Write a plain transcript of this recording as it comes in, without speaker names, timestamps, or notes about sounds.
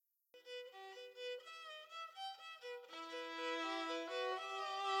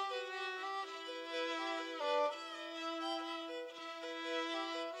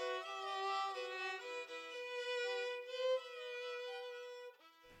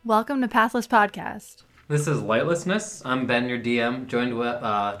Welcome to Pathless Podcast. This is Lightlessness. I'm Ben, your DM,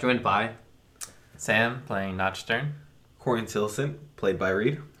 joined by Sam playing Notchstern. Corian Tilson, played by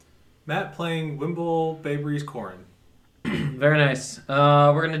Reed. Matt playing Wimble Babry's Corin. Very nice.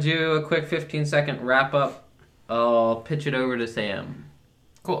 We're going to do a quick 15-second wrap-up. I'll pitch it over to Sam.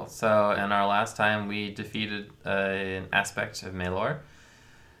 Cool. So in our last time, we defeated an aspect of Maelor.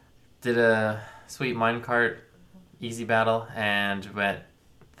 Did a sweet minecart easy battle and met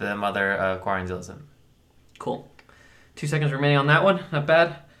the mother of Corian Tilson. Cool. 2 seconds remaining on that one. Not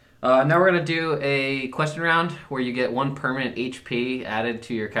bad. Now we're going to do a question round where you get 1 permanent HP added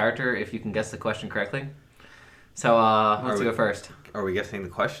to your character if you can guess the question correctly. So let's go first. Are we guessing the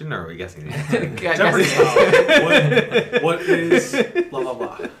question or are we guessing the answer? Jeopardy style. What is blah blah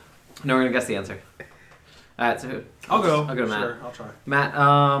blah? No, we're going to guess the answer. Alright, so I'll go. I'll go to Matt. Sure, I'll try. Matt,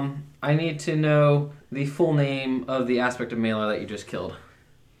 I need to know the full name of the aspect of Maelor that you just killed.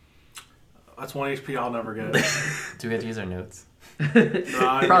 That's 1 HP I'll never get. Do we have to use our notes?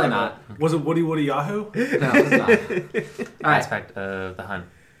 Probably not. Was it Woody Woody Yahoo? No, it's not. Alright. Aspect of the hunt.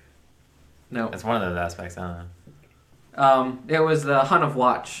 No. It's one of those aspects, I don't know. It was the Hunt of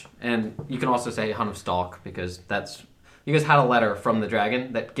Watch, and you can also say Hunt of Stalk, because that's... You guys had a letter from the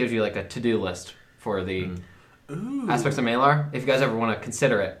dragon that gives you like a to-do list for the aspects of Maelor. If you guys ever want to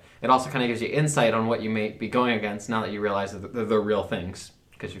consider it, it also kind of gives you insight on what you may be going against now that you realize that they're real things,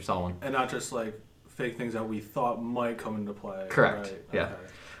 because you saw one. And not just like fake things that we thought might come into play. Correct. Right. Yeah. Okay.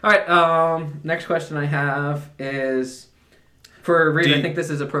 All right. Next question I have is for Reed. I think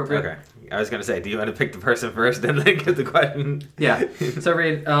this is appropriate. Okay. I was going to say, do you want to pick the person first and then get the question? Yeah. So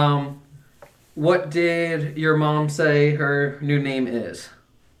Reed, what did your mom say her new name is?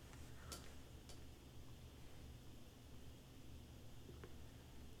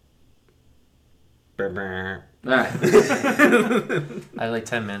 All right. I have like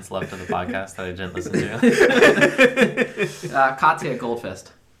 10 minutes left of the podcast that I didn't listen to. Katya Goldfist.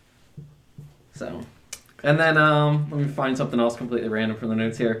 So, and then let me find something else completely random from the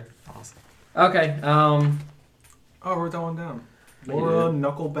notes here. Awesome. Okay. Oh, I wrote that one down. Laura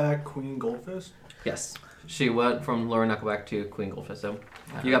Knuckleback Queen Goldfist. Yes, she went from Laura Knuckleback to Queen Goldfist. So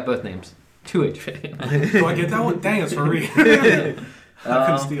you got both names. 2 HP. Do I get that one? Dang, it's for Reed. I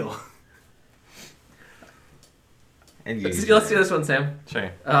couldn't steal. And you Let's do this one, Sam. Sure.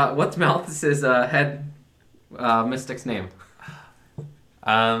 What's Malthus's head mystic's name?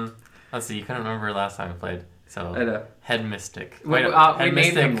 Let's see. You couldn't remember last time we played. So I know. Head Mystic. We Head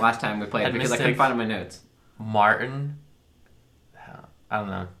named him last time we played Head because I Mystic. couldn't find him in my notes. Martin. I don't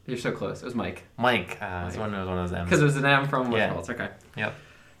know. You're so close. It was Mike. Mike. It's one of those M's. Because it was an M from Yeah. Westfalls. Okay. Yep.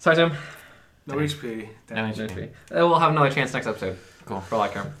 Sorry, Tim. No HP. No Damn. HP. We'll have another chance next episode. Cool. For all I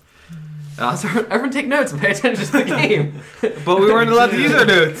care. So everyone take notes and pay attention to the game. But we weren't allowed to use our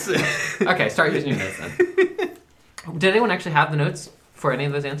notes. Okay, start using your notes then. Did anyone actually have the notes for any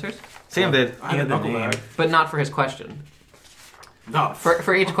of those answers? Sam did. I had Knuckleback. But not for his question. No,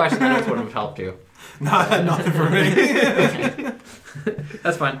 For each question, the notes would have helped you. nothing for me.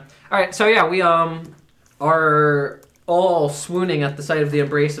 That's fine. All right, so yeah, we are all swooning at the sight of the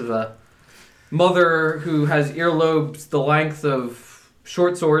embrace of a mother who has earlobes the length of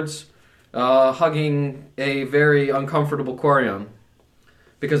short swords, hugging a very uncomfortable Corian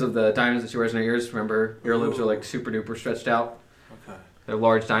because of the diamonds that she wears in her ears. Remember, earlobes are like super duper stretched out. Okay. They're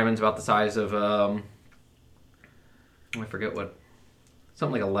large diamonds about the size of I forget what,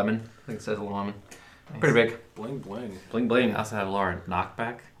 something like a lemon. I think it says a lemon. Pretty big. Bling bling. Bling bling. I also have Laura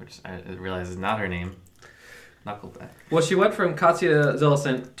Knockback, which I realize is not her name. Knuckleback. Well, she went from Katya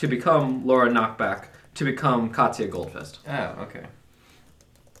Zillicent to become Laura Knockback to become Katya Goldfist. Oh, okay.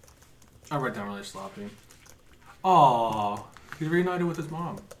 I write down really sloppy. Aw, he's reunited with his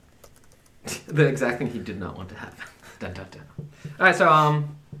mom. The exact thing he did not want to happen. Dun, dun, dun. All right, so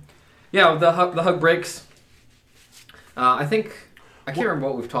yeah, the hug breaks. I think I can't remember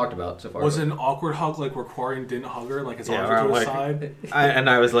what we've talked about so far. Was it an awkward hug, like where Corian didn't hug her, like his Yeah, arms were to I'm his like- side? And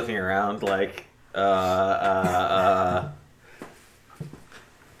I was looking around like, So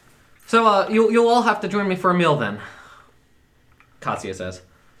you'll all have to join me for a meal then. Katya says.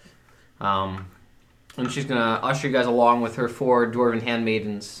 And she's gonna usher you guys along with her 4 dwarven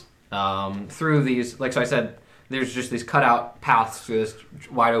handmaidens through these. Like so, I said, there's just these cutout paths through this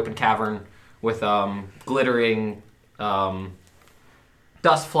wide open cavern with glittering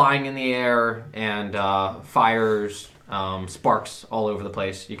dust flying in the air and fires, sparks all over the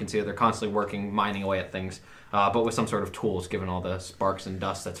place. You can see that they're constantly working, mining away at things, but with some sort of tools, given all the sparks and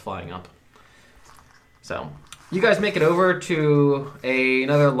dust that's flying up. So you guys make it over to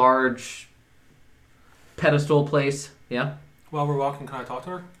another large pedestal place. Yeah. While we're walking, can I talk to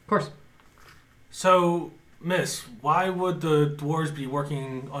her? Of course. So, Miss, why would the dwarves be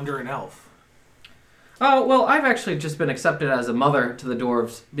working under an elf? Oh, well, I've actually just been accepted as a mother to the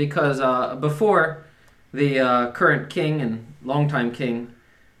dwarves because before the current king and longtime king,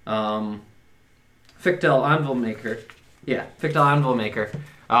 Fictel Anvilmaker,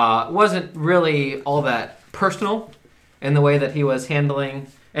 wasn't really all that personal in the way that he was handling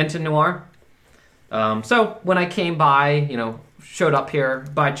Enten Noir. So when I came by, showed up here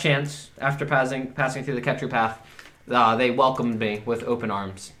by chance after passing through the Ketru path, they welcomed me with open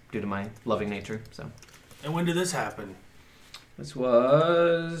arms due to my loving nature. So. And when did this happen? This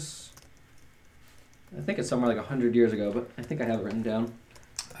was, I think it's somewhere like 100 years ago, but I think I have it written down.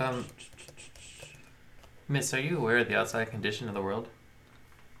 Miss, are you aware of the outside condition of the world?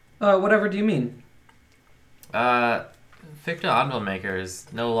 Whatever do you mean? Ficta Anvilmaker is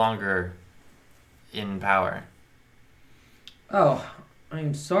no longer in power. Oh,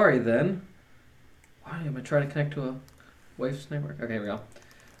 I'm sorry then. Why am I trying to connect to a wife's network? Okay, here we go.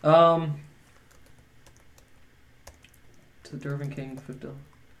 To the Dervan King, Fictel.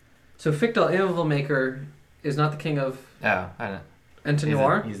 So Fictel Anvilmaker is not the king of Oh, I don't. Enten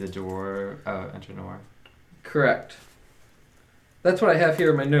Noir? He's a dwarf. Oh, Enten Noir. Correct. That's what I have here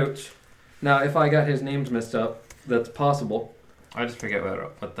in my notes. Now, if I got his names messed up, that's possible. I just forget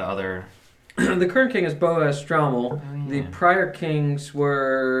what the other. The current king is Boaz Strommel. Oh, The yeah. prior kings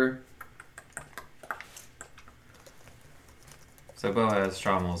were... So Boaz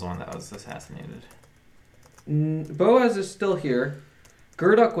Strommel is the one that was assassinated. Boaz is still here.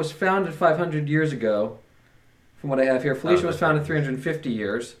 Gerduk was founded 500 years ago, from what I have here. Felicia was founded 350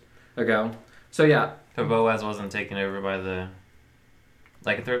 years ago. So yeah. So Boaz wasn't taken over by the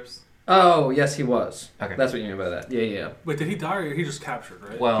lycanthropes? Oh, yes, he was. Okay. That's what you mean by that. Yeah. Wait, did he die or he just captured,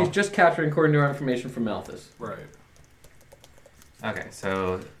 right? Well, He's just capturing according to our information from Malthus. Right. okay,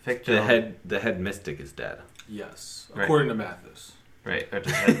 so Ficta... The head mystic is dead. Yes. Right. According to Mathis. Right. or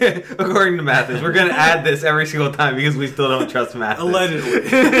just- According to Mathis. We're going to add this every single time because we still don't trust Mathis. Allegedly.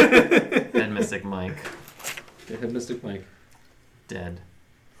 Dead Mystic Mike. Yeah, Mystic Mike. Dead.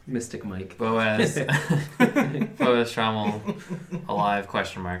 Mystic Mike. Boaz... Boaz Strommel alive,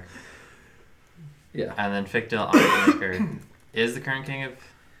 question mark. Yeah, And then Ficta Anvilmaker is the current king of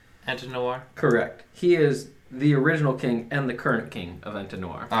Enten Noir? correct. He is the original king and the current king of Enten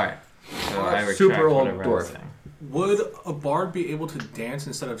Noir. Alright. So I retract Super old whatever I was dwarf. saying. Would a bard be able to dance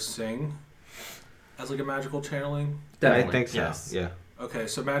instead of sing? As like a magical channeling? Definitely. I think so. Yes. Yeah. Okay,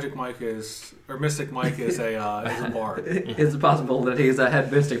 so Magic Mike is... Or Mystic Mike is a bard. It's possible that he's a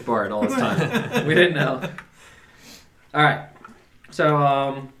head mystic bard all this time. We didn't know. All right.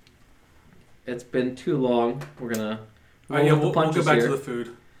 So, it's been too long. We're going to roll with the we'll punches go back here. to the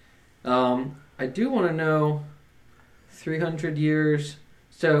food. I do want to know 300 years.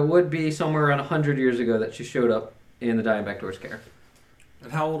 So it would be somewhere around 100 years ago that she showed up in the Dying Backdoor's care.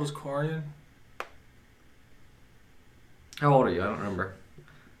 And how old is Corian? How old are you? I don't remember.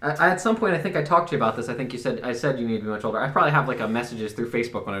 I at some point, I think I talked to you about this. I think I said you need to be much older. I probably have like a messages through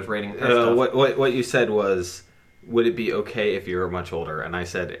Facebook when I was rating her stuff. What you said was, would it be okay if you were much older? And I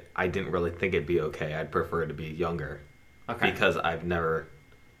said I didn't really think it'd be okay. I'd prefer to be younger. Okay. Because I've never.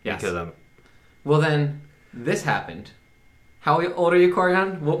 Yes. Because I'm. Well, then, this happened. How old are you,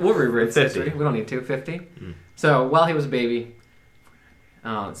 Corian? We'll rewrite 50. history. We don't need to. 50? So, while he was a baby,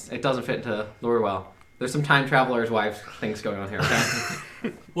 it doesn't fit into lore well. There's some time traveler's wives things going on here,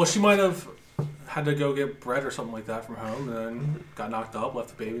 okay? Well, she might have had to go get bread or something like that from home, and then got knocked up, left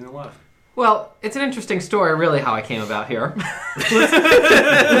the baby, and then left. Well, it's an interesting story, really, how I came about here. let's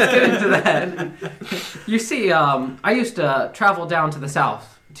get into that. You see, I used to travel down to the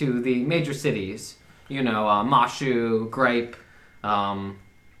south, to the major cities. You know, Mashu, Gripe,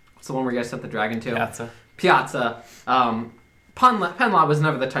 what's the one where you guys sent the dragon to? Piazza. Penla was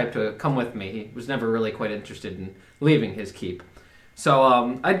never the type to come with me. He was never really quite interested in leaving his keep.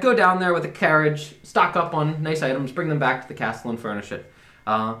 So I'd go down there with a carriage, stock up on nice items, bring them back to the castle and furnish it.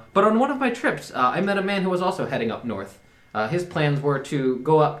 But on one of my trips, I met a man who was also heading up north. His plans were to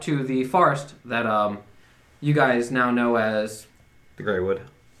go up to the forest that you guys now know as... The Greywood.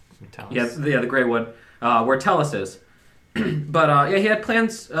 the Greywood, where Tellus is. But he had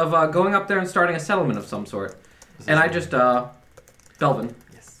plans of going up there and starting a settlement of some sort. And I just... Belvin.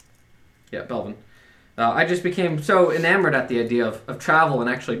 Yes. Yeah, Belvin. I just became so enamored at the idea of travel and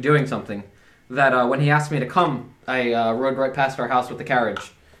actually doing something that when he asked me to come, I rode right past our house with the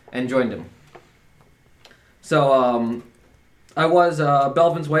carriage and joined him. So I was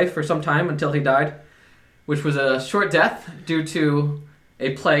Belvin's wife for some time until he died, which was a short death due to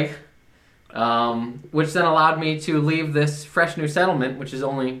a plague which then allowed me to leave this fresh new settlement, which is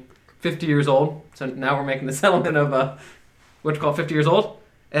only 50 years old. So now we're making the settlement of what you call 50 years old,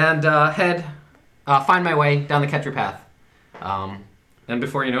 and find my way down the Ketcher path. And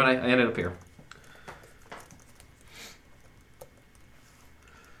before you know it, I ended up here.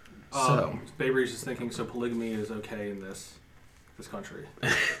 So Baby's just thinking, so polygamy is okay in this country.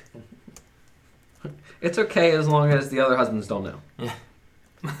 it's okay as long as the other husbands don't know.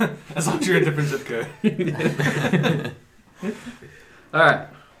 As long as you're in a different zip code. All right.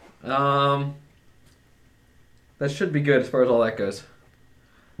 That should be good as far as all that goes.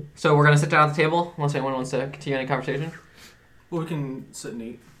 So we're gonna sit down at the table unless anyone wants to continue any conversation. Well, we can sit and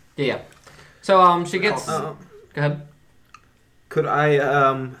eat. Yeah. So she gets. Go ahead. Could I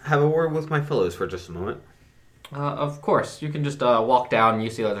have a word with my fellows for just a moment? Of course. You can just walk down and you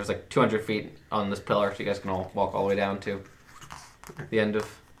see that there's like 200 feet on this pillar, so you guys can all walk all the way down to the end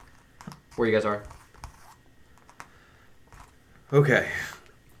of where you guys are. Okay.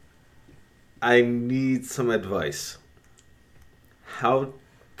 I need some advice. How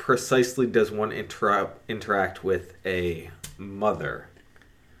precisely does one interact with a mother?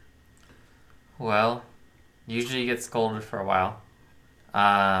 Well, usually you get scolded for a while.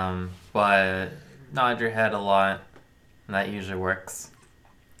 But nod your head a lot, and that usually works.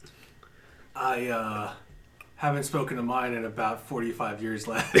 I haven't spoken to mine in about 45 years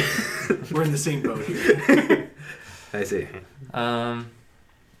left. We're in the same boat here. I see.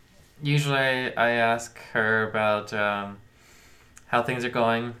 Usually I ask her about how things are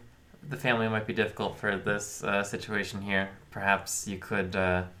going. The family might be difficult for this situation here. Perhaps you could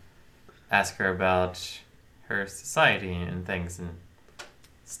ask her about her society and things and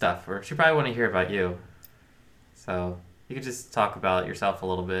stuff. Or she probably want to hear about you. So you could just talk about yourself a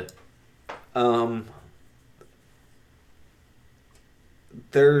little bit.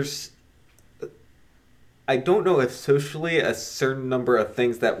 I don't know if socially a certain number of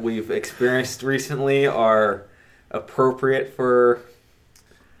things that we've experienced recently are appropriate for...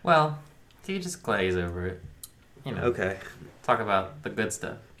 Well, you could just glaze over it. You know. Okay. Talk about the good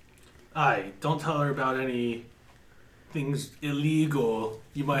stuff. Aye, don't tell her about any things illegal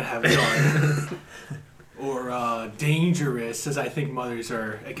you might have done. Or dangerous, as I think mothers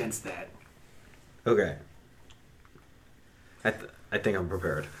are against that. Okay. I think I'm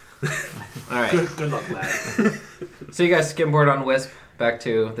prepared. All right. Good luck, lad. So you guys skimboard on Wisp back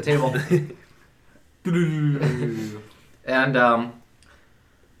to the table. And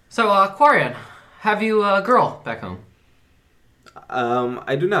so Quarian, have you a girl back home?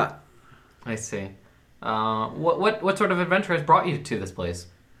 I do not. I see. What sort of adventure has brought you to this place?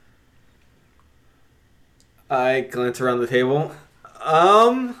 I glance around the table.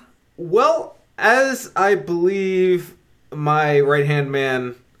 Well, as I believe my right-hand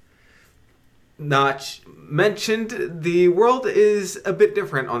man Notch mentioned, the world is a bit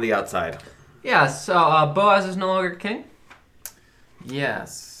different on the outside. Yeah, so Boaz is no longer king?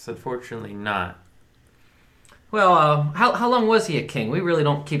 Yes, unfortunately not. Well, how long was he a king? We really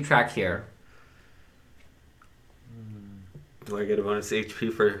don't keep track here. Do I get a bonus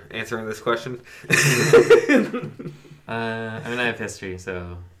HP for answering this question? I have history,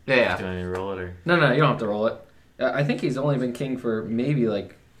 so... Yeah. Do you want me to roll it, or...? No, you don't have to roll it. I think he's only been king for maybe,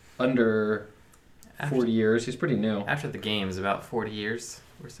 like, under 40 years. He's pretty new. After the games, about 40 years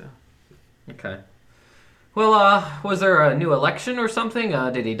or so. Okay. Well, was there a new election or something?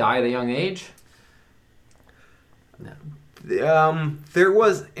 Did he die at a young age? No. There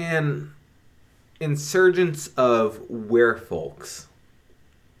was an insurgence of werewolves.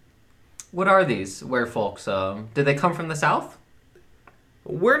 What are these werewolves? Did they come from the south?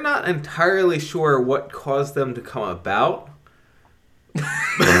 We're not entirely sure what caused them to come about.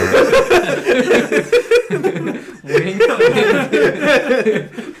 Wink.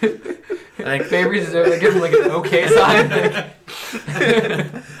 Like Fabry's give him like an okay sign.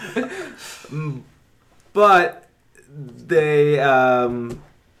 But they I think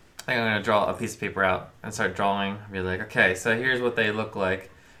I'm going to draw a piece of paper out and start drawing. Be like, okay, so here's what they look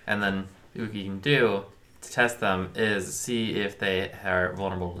like. And then what you can do to test them is see if they are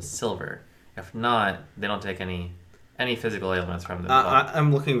vulnerable to silver. If not, they don't take any physical ailments from them.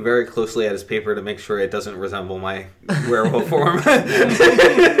 I'm looking very closely at his paper to make sure it doesn't resemble my werewolf form. Like,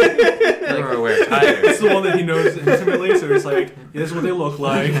 wear tires. It's the one that he knows intimately, so it's like, yeah, this is what they look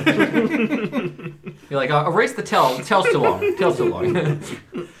like. You're like, erase the tail. The tail's too long. Tail's too long.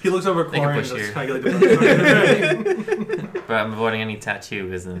 He looks over at They can Clara and push just you. kind of like... But I'm avoiding any tattoo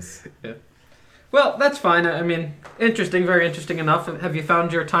business. Yeah. Well, that's fine. I mean, interesting, very interesting enough. Have you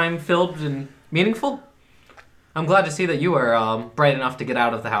found your time filled and meaningful? I'm glad to see that you are bright enough to get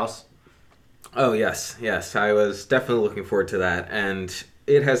out of the house. Oh, yes, yes. I was definitely looking forward to that, and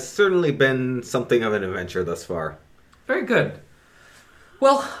it has certainly been something of an adventure thus far. Very good.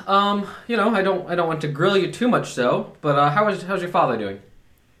 Well, I don't want to grill you too much, so. But how's your father doing?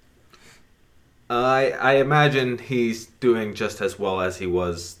 I imagine he's doing just as well as he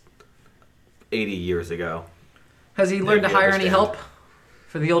was 80 years ago. Has he learned to Maybe hire any understand. help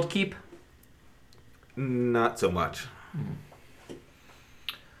for the old keep? Not so much.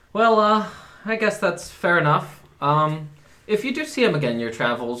 Well, I guess that's fair enough. If you do see him again in your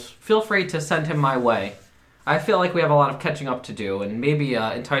travels, feel free to send him my way. I feel like we have a lot of catching up to do, and maybe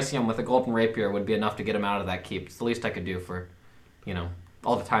enticing him with a golden rapier would be enough to get him out of that keep. It's the least I could do for,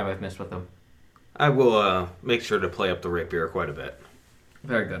 all the time I've missed with him. I will make sure to play up the rapier quite a bit.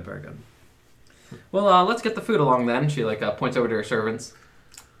 Very good, very good. Well, let's get the food along then. She points over to her servants,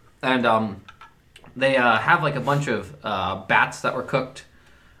 and they have a bunch of bats that were cooked,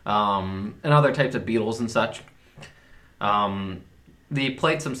 and other types of beetles and such. The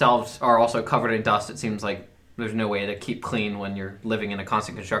plates themselves are also covered in dust. It seems like there's no way to keep clean when you're living in a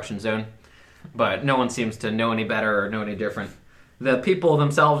constant construction zone, but no one seems to know any better or know any different. The people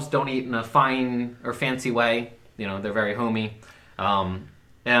themselves don't eat in a fine or fancy way. They're very homey.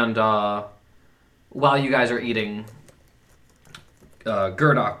 And while you guys are eating,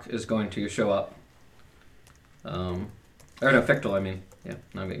 Gurdok is going to show up. Fictal, I mean. Yeah,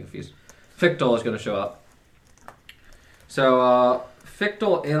 I'm getting confused. Fictal is going to show up. So,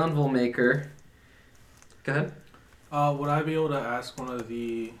 Fictal Anvil Maker. Go ahead. Would I be able to ask one of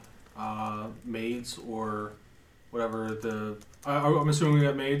the maids or whatever the... I'm assuming we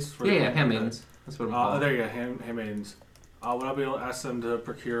have maids? For Yeah, handmaidens. That's what I'm calling. there you go, handmaidens. Would I be able to ask them to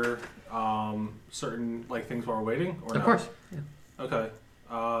procure certain things while we're waiting? Or Of no? course. Yeah. Okay.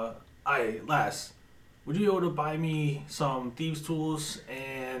 Lass, would you be able to buy me some thieves' tools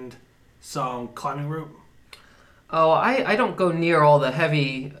and some climbing rope? Oh, I don't go near all the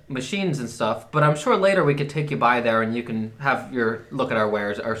heavy machines and stuff, but I'm sure later we could take you by there and you can have your look at our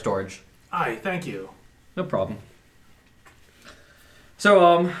wares, our storage. Aye, thank you. No problem.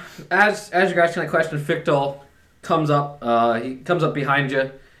 So, as you're asking that question, Fictal comes up. He comes up behind you.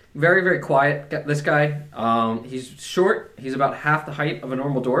 Very, very quiet, this guy. He's short. He's about half the height of a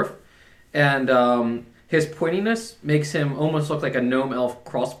normal dwarf. And his pointiness makes him almost look like a gnome-elf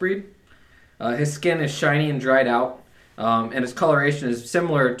crossbreed. His skin is shiny and dried out. And his coloration is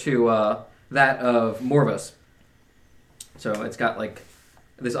similar to that of Morvus. So it's got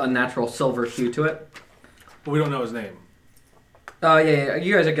this unnatural silver hue to it. But we don't know his name. Yeah,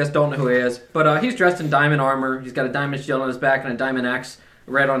 you guys, I guess, don't know who he is. But he's dressed in diamond armor. He's got a diamond shield on his back and a diamond axe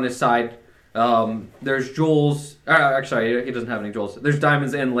right on his side. There's jewels. Actually, he doesn't have any jewels. There's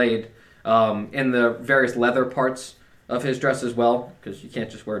diamonds inlaid in the various leather parts of his dress as well, because you can't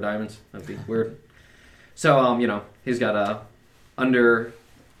just wear diamonds. That'd be weird. So, he's got a underwear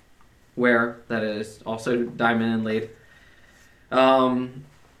that is also diamond inlaid. And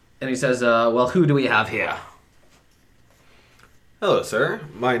he says, well, who do we have here? Hello, sir.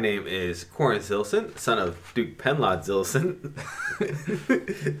 My name is Corin Zilson, son of Duke Penlod Zilson.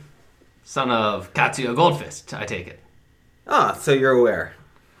 Son of Katsuya Goldfist, I take it. Ah, so you're aware.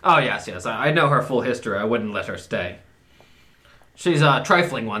 Oh, yes. I know her full history. I wouldn't let her stay. She's a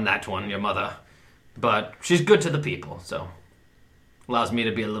trifling one, your mother. But she's good to the people, so... allows me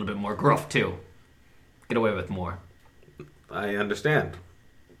to be a little bit more gruff, too. Get away with more. I understand.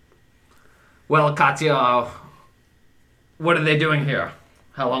 Well, Katya, what are they doing here?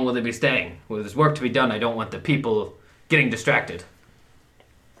 How long will they be staying? Well, there's work to be done. I don't want the people getting distracted.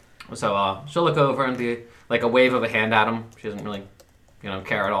 So she'll look over and be like a wave of a hand at him. She doesn't really,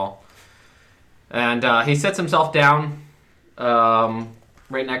 care at all. And he sits himself down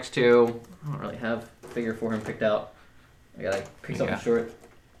right next to... I don't really have a figure for him picked out. I gotta pick something short.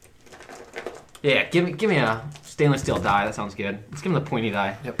 Yeah, give me a stainless steel die. That sounds good. Let's give him the pointy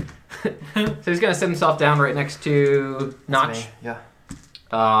die. Yep. So he's gonna sit himself down right next to Notch. Yeah.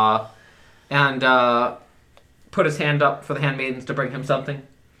 And put his hand up for the handmaidens to bring him something.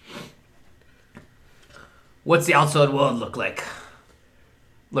 What's the outside world look like?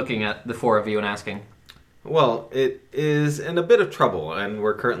 Looking at the four of you and asking. Well, it is in a bit of trouble, and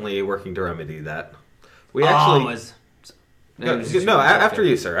we're currently working to remedy that. We actually... After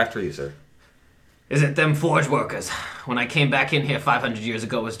you, sir. After you, sir. Is it them forge workers? When I came back in here 500 years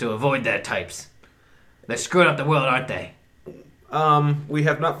ago, it was to avoid their types. They're screwing up the world, aren't they? We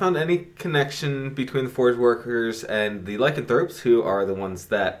have not found any connection between the forge workers and the lycanthropes, who are the ones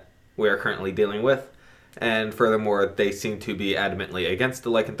that we are currently dealing with. And furthermore, they seem to be adamantly against the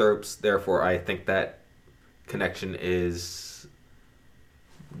lycanthropes. Therefore, I think that connection is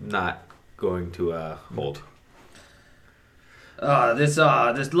not going to hold. This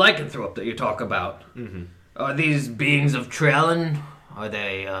lycanthrope that you talk about. Mm-hmm. Are these beings of Trellin? Are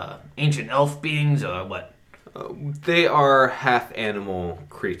they ancient elf beings or what? They are half animal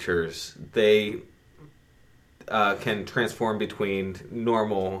creatures. They can transform between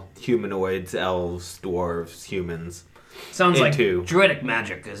normal humanoids, elves, dwarves, humans. Sounds like into- druidic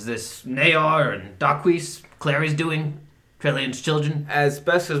magic. Is this Naor and Daquis, Clary's doing? Trellion's children? As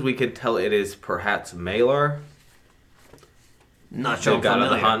best as we can tell, it is perhaps Malar. Not sure They I'm got on the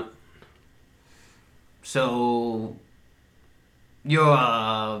familiar. hunt. So, you're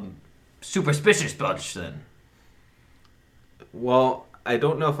a superstitious bunch then? Well, I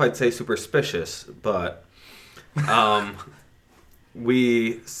don't know if I'd say superstitious, but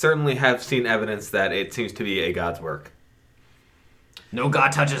we certainly have seen evidence that it seems to be a god's work. No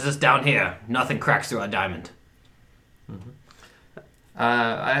god touches us down here. Nothing cracks through our diamond.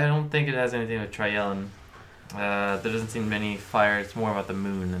 I don't think it has anything with Triellen. There doesn't seem to be any fire. It's more about the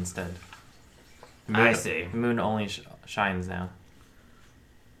moon instead. The moon, I see. The moon only shines now.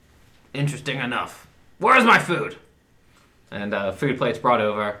 Interesting enough. Where's my food? And food plate's brought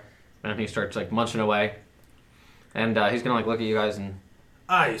over, and he starts like munching away. And he's gonna like look at you guys and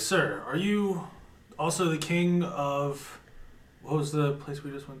Aye, sir. Are you also the king of... What was the place we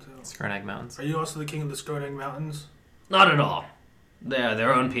just went to? Skronag Mountains. Are you also the king of the Skronag Mountains? not at all. They're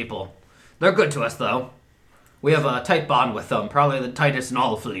their own people. They're good to us though. We have a tight bond with them, probably the tightest in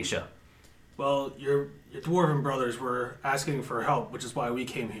all of Felicia. Well, your dwarven brothers were asking for help, which is why we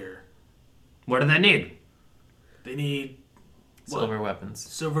came here. What do they need? They need Silver weapons.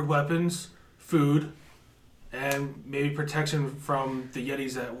 silvered weapons, food, and maybe protection from the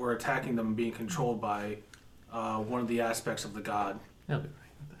Yetis that were attacking them being controlled by one of the aspects of the god. It'll be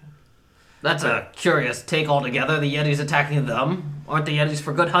That's a curious take altogether. The Yetis attacking them. Aren't the Yetis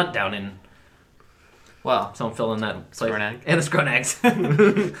for good hunt down in... Well, Someone fill in that place. Skronag. And the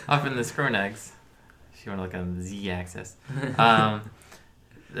Skronags. up in the Skronags, if you want to look on the Z-axis.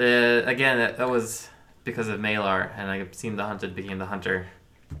 Again, that was because of Malar, and I've seen the hunted became the hunter.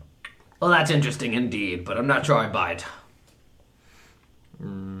 Well, that's interesting indeed, but I'm not sure I buy it.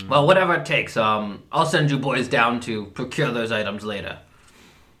 Well, whatever it takes. I'll send you boys down to procure those items later.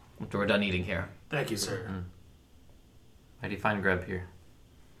 After we're done eating here. Thank you, sir. How do you find grub here?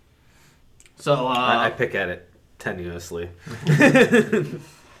 So, I pick at it tenuously.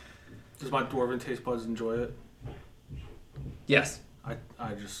 Does my dwarven taste buds enjoy it? yes.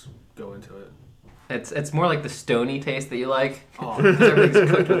 I just go into it. It's more like the stony taste that you like. Oh, 'Cause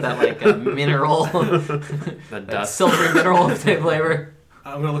everything's cooked with that like mineral, The that dust. silvery mineral flavor.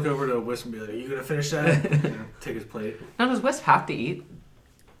 I'm gonna look over to Wisp and be like, "Are you gonna finish that?" And take his plate. Now, does Wisp have to eat?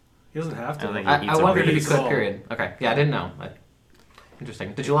 He doesn't have to. I don't think I eats wondered over if he eats could. all. Period. Okay. Yeah, I didn't know.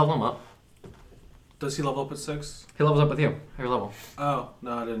 Interesting. Did you level him up? Does he level up at 6? He levels up with you. Your level. Oh,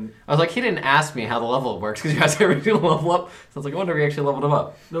 no, I didn't. I was like, he didn't ask me how the level works because you guys are going to level up. So I was like, I wonder if he actually leveled him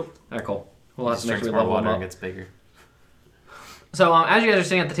up. Nope. All right, cool. We'll have He to make drinks sure we more level him water and up. gets bigger. So as you guys are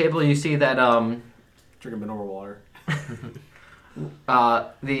sitting at the table, you see that Drinking mineral water.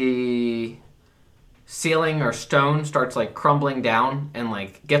 the ceiling or stone starts like crumbling down and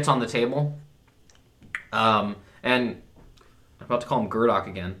like gets on the table. And I'm about to call him Gurdok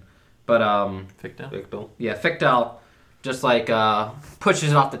again, but Ficta? Victor. yeah, Fictel just like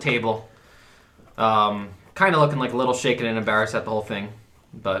pushes it off the table, kind of looking like a little shaken and embarrassed at the whole thing,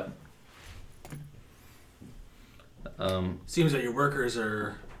 but Seems that your workers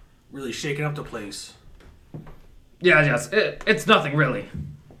are really shaking up the place. yes, it's nothing really.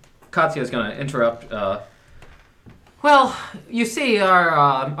 Katsuya's gonna interrupt. Well, you see,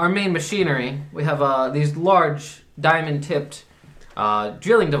 our main machinery, we have these large diamond-tipped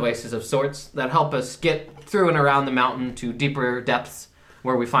drilling devices of sorts that help us get through and around the mountain to deeper depths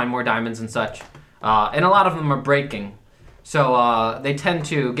where we find more diamonds and such. And a lot of them are breaking, so they tend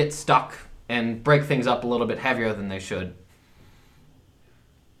to get stuck and break things up a little bit heavier than they should.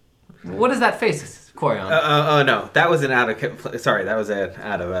 What is that face, Corion? Oh no, that was an that was an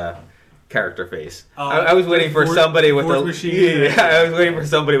out of character face. Oh, I was waiting for fourth- somebody with fourth a machine. Yeah, I was waiting for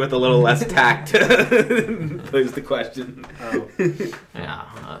somebody with a little less tact to pose the question. Oh.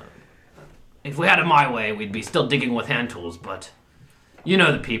 Yeah. If we had it my way, we'd be still digging with hand tools, but you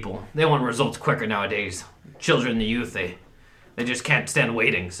know the people. They want results quicker nowadays. Children, the youth, they just can't stand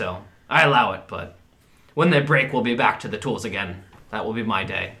waiting, so I allow it, but when they break, we'll be back to the tools again. That will be my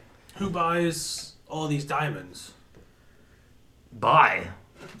day. Who buys all these diamonds? Buy.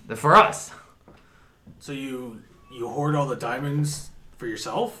 They're for us. So you hoard all the diamonds for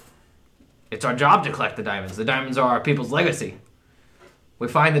yourself? It's our job to collect the diamonds. The diamonds are our people's legacy. We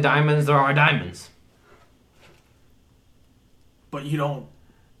find the diamonds, there are diamonds. But you don't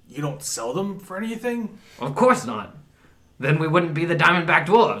sell them for anything? Of course not. Then we wouldn't be the Diamondback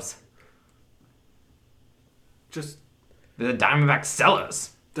Dwarves. Just We're the Diamondback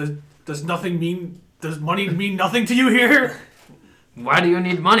Sellers. does money mean nothing to you here? Why do you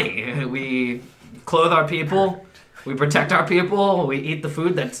need money? We clothe our people, we protect our people, we eat the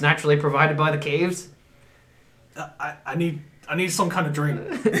food that's naturally provided by the caves. I need some kind of drink.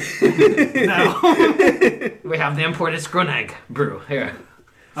 Now. We have the imported Skronag brew here.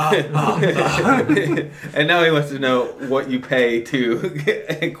 And now he wants to know what you pay to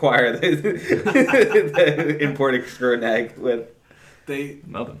acquire the imported Skronag with.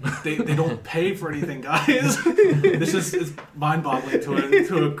 Nothing. They don't pay for anything, guys. This is mind-boggling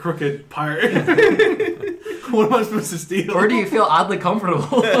to a crooked pirate. What am I supposed to steal? Or do you feel oddly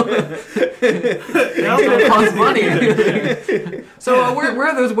comfortable? It also costs money. So where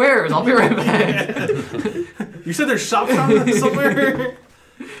are those wares? I'll be right back. You said there's shops around somewhere?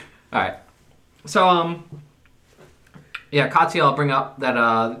 Alright. So, yeah, Katsuya, I'll bring up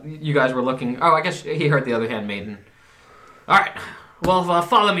that you guys were looking... Oh, I guess he heard the other handmaiden. Alright. Well,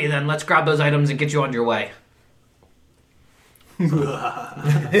 follow me then. Let's grab those items and get you on your way. So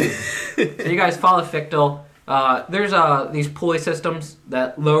you guys follow Fictil. There's these pulley systems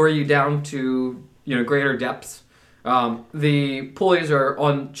that lower you down to greater depths. The pulleys are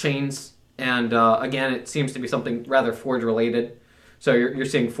on chains, and again, it seems to be something rather forge related. So you're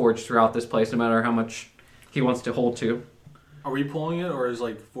seeing forge throughout this place, no matter how much he wants to hold to. Are we pulling it, or is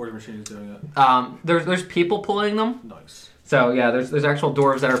forge machines doing it? There's people pulling them. Nice. So yeah, there's actual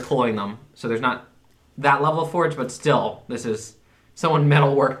dwarves that are pulling them. So there's not that level of forge, but still, this is someone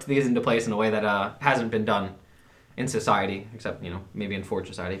metal worked these into place in a way that hasn't been done in society, except maybe in forge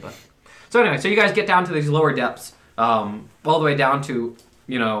society. But so anyway, so you guys get down to these lower depths, all the way down to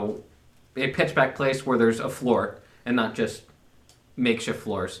a pitch black place where there's a floor and not just makeshift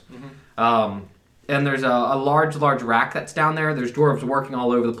floors. Mm-hmm. And there's a large rack that's down there. There's dwarves working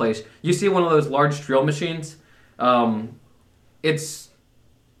all over the place. You see one of those large drill machines. It's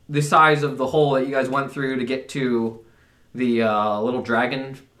the size of the hole that you guys went through to get to the little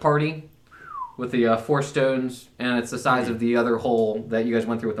dragon party with the 4 stones, and it's the size of the other hole that you guys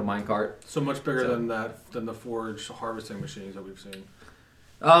went through with the minecart. So much bigger than the forge harvesting machines that we've seen.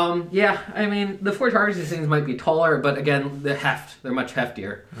 Yeah, I mean, the forge harvesting things might be taller, but again, they're much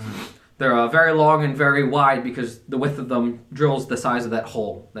heftier. Mm-hmm. They're very long and very wide because the width of them drills the size of that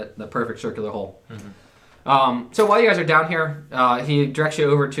hole, that perfect circular hole. Mm-hmm. So while you guys are down here, he directs you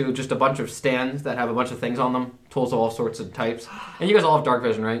over to just a bunch of stands that have a bunch of things on them, tools of all sorts of types. And you guys all have dark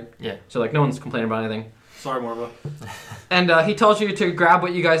vision, right? Yeah. So no one's complaining about anything. Sorry, Morva. And he tells you to grab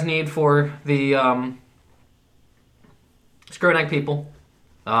what you guys need for the Skronag people.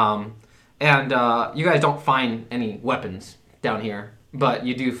 And you guys don't find any weapons down here, but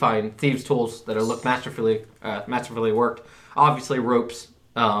you do find thieves' tools that are masterfully worked. Obviously ropes,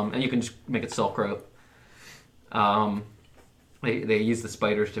 and you can just make it silk rope. They use the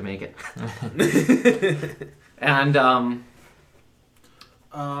spiders to make it. And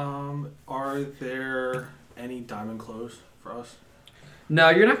are there any diamond clothes for us? No,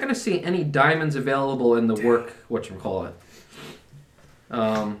 you're not going to see any diamonds available in the work. Whatchamacallit.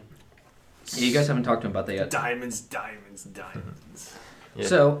 You guys haven't talked to him about that yet. Diamonds. Yeah,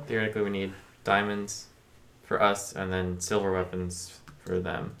 So theoretically, we need diamonds for us, and then silver weapons for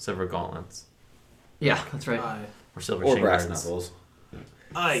them. Silver gauntlets. Yeah, that's right. Or silver Or shin brass guards. knuckles.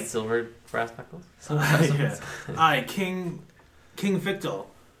 Silver brass knuckles? King Fictil,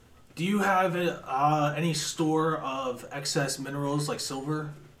 do you have any store of excess minerals like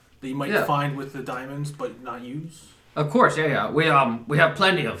silver that you might find with the diamonds but not use? Of course, yeah. We have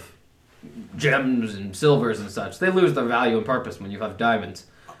plenty of gems and silvers and such. They lose their value and purpose when you have diamonds.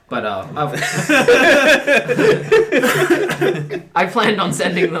 But I planned on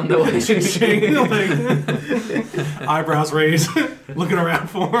sending them the way. Eyebrows raised, looking around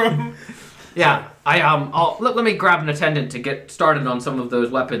for them. Yeah, let me grab an attendant to get started on some of those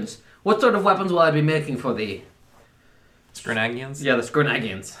weapons. What sort of weapons will I be making for the Skronagians? Yeah, the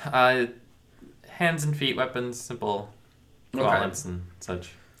Skronagians. Hands and feet weapons, simple gauntlets and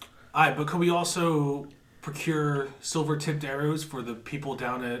such. Alright, but could we also procure silver-tipped arrows for the people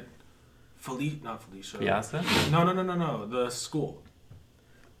down at not Felicia. Piazza? No, the school.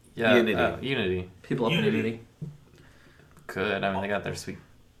 Yeah, Unity. Unity. People up in Unity. Could. I mean, they got their sweet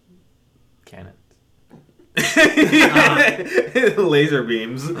cannons. Laser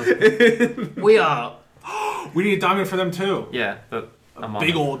beams. We We need a diamond for them too. Yeah,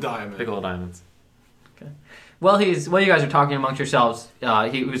 Big old diamond. Big old diamonds. while you guys are talking amongst yourselves,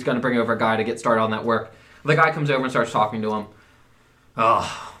 he was going to bring over a guy to get started on that work. The guy comes over and starts talking to him.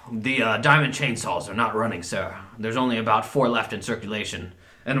 The diamond chainsaws are not running, sir. There's only about 4 left in circulation,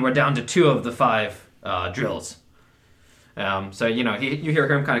 and we're down to 2 of the 5 drills. So, you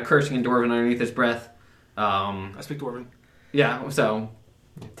hear him kind of cursing in Dwarven underneath his breath. I speak Dwarven. Yeah, so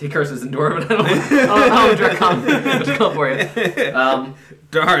he curses in Dwarven. I'll direct call for you.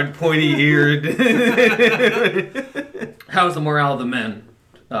 Darn pointy-eared. How's the morale of the men?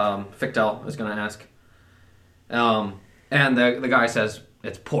 Fictel is going to ask. And the guy says,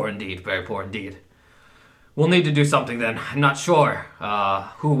 it's poor indeed, very poor indeed. We'll need to do something then. I'm not sure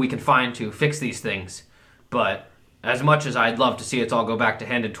who we can find to fix these things, but as much as I'd love to see it all go back to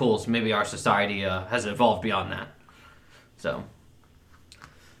handed tools, maybe our society has evolved beyond that. So,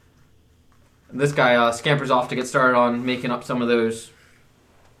 this guy scampers off to get started on making up some of those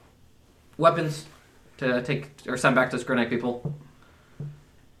weapons to take or send back to the Skurnak people.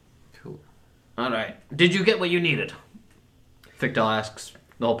 Cool. All right. Did you get what you needed? Fictel asks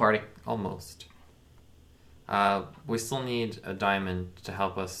the whole party. Almost. We still need a diamond to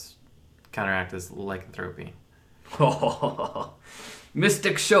help us counteract this lycanthropy.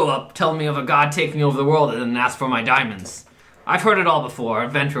 Mystics show up, tell me of a god taking over the world, and then ask for my diamonds. I've heard it all before.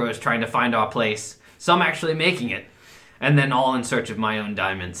 Adventurers trying to find our place, some actually making it, and then all in search of my own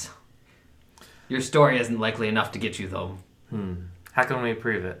diamonds. Your story isn't likely enough to get you, though. How can we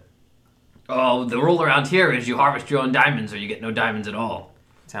prove it? Oh, the rule around here is you harvest your own diamonds or you get no diamonds at all.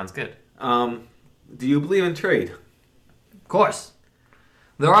 Sounds good. Do you believe in trade? Of course.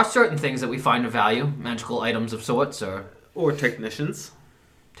 There are certain things that we find of value, magical items of sorts, Or technicians?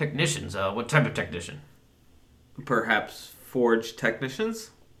 technicians. What type of technician? Perhaps forge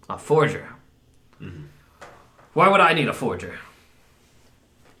technicians? A forger. Mm-hmm. Why would I need a forger?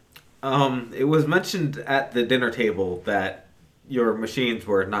 It was mentioned at the dinner table that your machines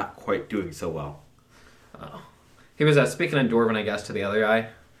were not quite doing so well. He was speaking in Dwarven, I guess, to the other guy.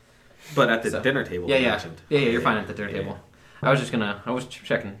 But at the dinner table, Yeah, you yeah. mentioned. Yeah, you're fine at the dinner table. I was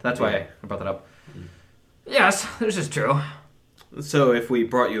checking. That's why I brought that up. Yes, this is true. So if we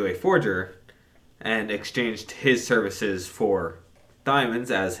brought you a forger and exchanged his services for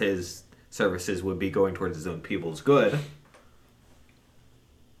diamonds, as his services would be going towards his own people's good.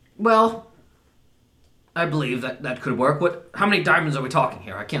 Well, I believe that could work. How many diamonds are we talking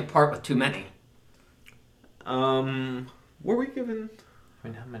here? I can't part with too many. Were we given... I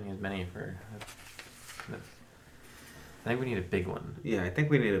mean, how many is many for... I think we need a big one. Yeah, I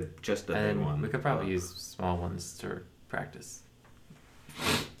think we need just a big one. We could probably use small ones to practice.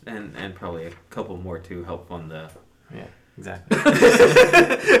 And probably a couple more to help fund the... Yeah, exactly.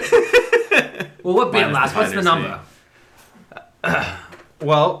 Well, what being Minus last? the What's the finder's number?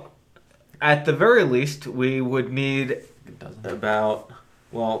 Well, at the very least, we would need A dozen. about...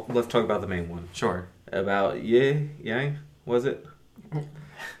 Well, let's talk about the main one. Sure. About yang, was it?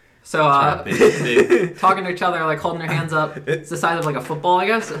 So, Big. talking to each other, like holding their hands up. It's the size of like a football, I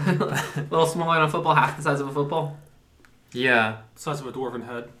guess. A little smaller than a football, half the size of a football. Yeah. Size of a dwarven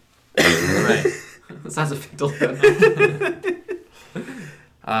head. Right. The size of Fictel.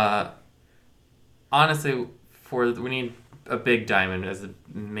 Honestly, we need a big diamond as the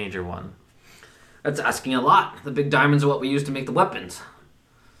major one. That's asking a lot. The big diamonds are what we use to make the weapons.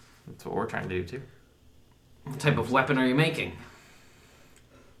 That's what we're trying to do too. What type of weapon are you making?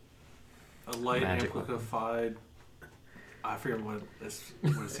 A light Magic amplified. I forget what it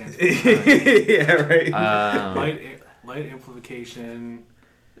stands for. Yeah, right. Light amplification.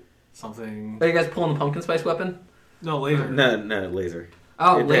 Something. Are you guys pulling the pumpkin spice weapon? No, laser. No, laser.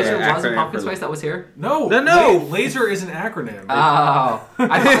 Oh, It's laser an was a acronym pumpkin for- spice that was here? No. No. Laser is an acronym. Oh.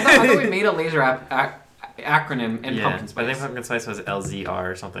 I thought we made a laser acronym in Yeah. pumpkin I think spice. pumpkin spice was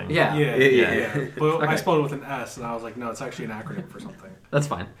LZR or something. Yeah. Yeah. But Okay. I spelled it with an S, and I was like, no, it's actually an acronym for something. That's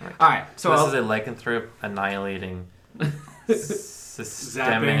fine. Right. All right. So So this is a lycanthrope annihilating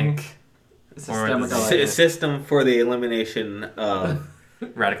systemic systemic. or I like it. System for the elimination of...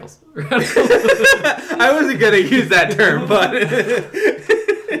 radicals. I wasn't going to use that term, but...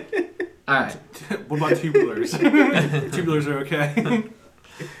 All right. What about tubulars? Tubulars are okay.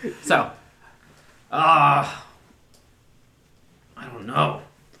 So, I don't know.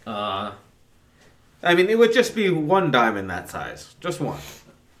 I mean, it would just be one diamond that size. Just one.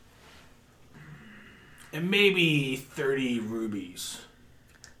 And maybe 30 rubies.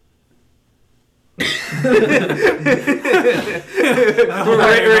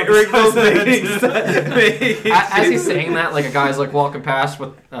 As he's saying that, like a guy's like walking past with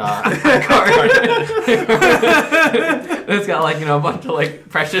a card. It's got like a bunch of like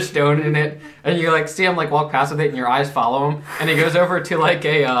precious stone in it, and you like see him like walk past with it, and your eyes follow him, and he goes over to like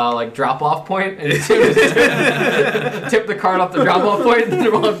a like drop off point and tip the card off the drop off point, and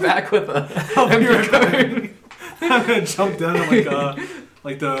then walk back with a empty card. I'm gonna jump down and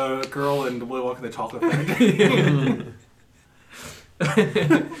like the girl in the Willy Wonka and the Chocolate Factory.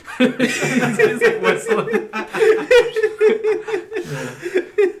 He's like whistling.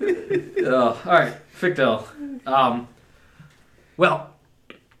 All right, Fictel. Well,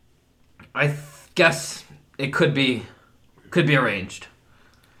 I guess it could be arranged.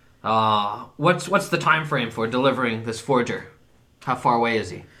 What's the time frame for delivering this forger? How far away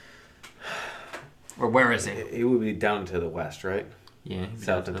is he? Or where is he? He would be down to the west, right? Yeah,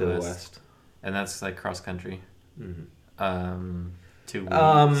 South to the west. and that's like cross country. Mm-hmm. 2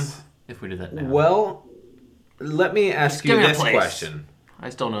 weeks. If we do that now. Well, let me ask you give me a this place. question. I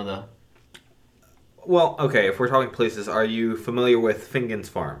still know the. Well, okay, if we're talking places, are you familiar with Fingen's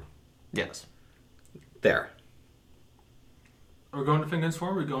farm? Yes. There. We're going to Fingen's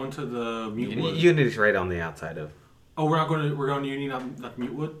Farm. We're going to the Mutewood. Unity's right on the outside of. Oh, we're going to Unity, not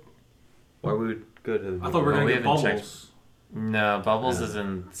Mutewood. Why would we go to? I thought we were going we to get haven't Bubbles. No, Bubbles is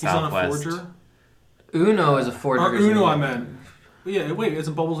in He's on a Southwest. forger. Uno is a forger. Or Uno, I meant. Yeah, wait,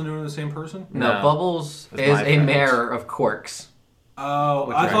 isn't Bubbles and Uno the same person? No, No. Bubbles That's is my a friend. mayor of Quarks. Oh,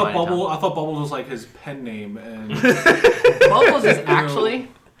 Which I is thought right. Bubbles was like his pen name, and Bubbles is actually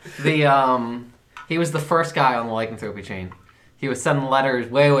the he was the first guy on the lycanthropy chain. He was sending letters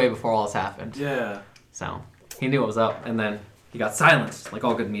way before all this happened. yeah. So he knew what was up, and then he got silenced, like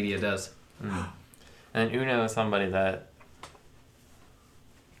all good media does. And Uno is somebody that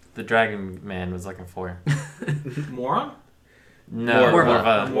the Dragon Man was looking for. Moron? No,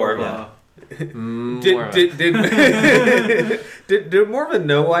 Morva. Morva. Did Morva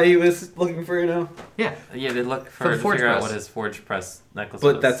know why he was looking for Uno? Yeah. Yeah, they look For the to Forge figure out Press. what his Forge Press necklace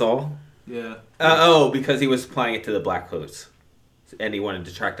was. But that's all. Yeah, Because he was applying it to the Black Cloaks, and he wanted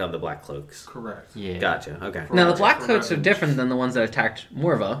to track down the Black Cloaks. correct. Yeah. Gotcha. Okay. Now the For black coats are revenge. different than the ones that attacked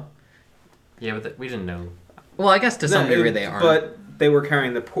Morva. Yeah, but we didn't know. Well, I guess to some No, degree they are. But they were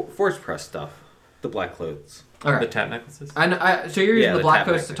carrying the Force Press stuff, the Black Cloaks. all The right. tap necklaces? So you're using Yeah, the the black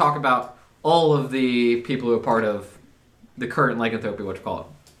tap coats to necklace. talk about all of the people who are part of the current lycanthropy. What you call it?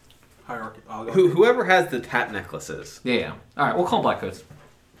 Hierarchy. Whoever has the Tat necklaces. Yeah. All right, we'll call them black coats.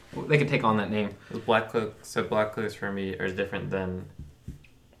 They can take on that name. The black cloak. So black cloaks for me are different than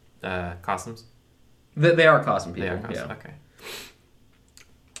costumes. They are cosm people. They are costumes. Yeah. Okay.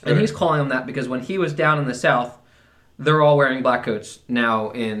 And he's calling them that because when he was down in the south, they're all wearing black coats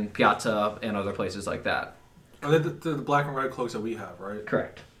now in Piazza and other places like that. Are they the black and red cloaks that we have, right?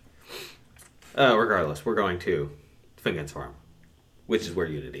 Correct. Regardless, we're going to Fingen's farm, which is where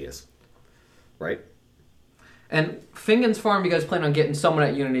Unity is. Right? And Fingen's farm, you guys plan on getting someone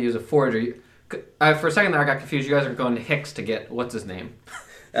at Unity who's a forger. For a second there, I got confused. You guys are going to Hicks to get what's his name?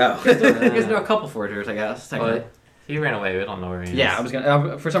 Oh. You guys know a couple forgers, I guess. Technically. But he ran away. We don't know where he is. Yeah, I was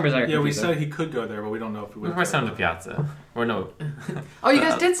gonna. For some reason, I got Yeah, we confused. said he could go there, but we don't know if he We would. might send him to Piazza. Or no. Oh, you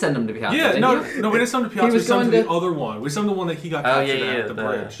guys did send him to Piazza. Yeah, didn't no, you? no, we didn't send him to Piazza. He We was sent him to going the to- other one. We sent him the one that he got Oh, captured yeah, at the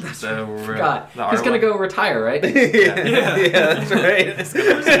bridge. God, the he's R gonna one. go retire, right? yeah, that's right.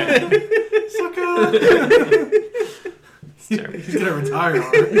 Sucker! Terrible. He's gonna retire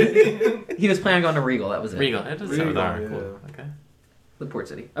already. He was planning on going to Regal. That was it. Regal. It does Regal, sound R. yeah. Cool. Okay. The port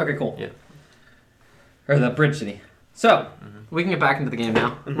city. Okay, cool. Yeah. Or the bridge city. So we can get back into the game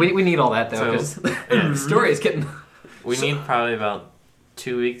now. We need all that though So- because yeah. the story is getting. We need probably about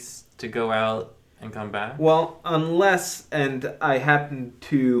 2 weeks to go out and come back. Well, unless, and I happen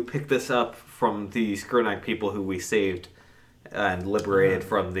to pick this up from the Skirnak people who we saved and liberated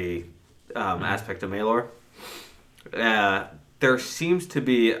from the aspect of Malor. There seems to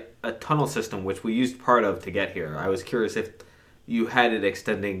be a tunnel system which we used part of to get here. I was curious if you had it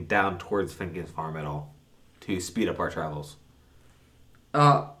extending down towards Finken's farm at all to speed up our travels.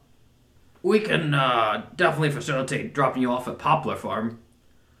 We can definitely facilitate dropping you off at Poplar Farm.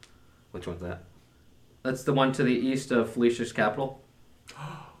 Which one's that? That's the one to the east of Felicia's capital.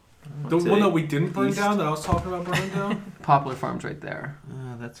 The To one the that we didn't burn east. down, that I was talking about burning down? Poplar Farm's right there.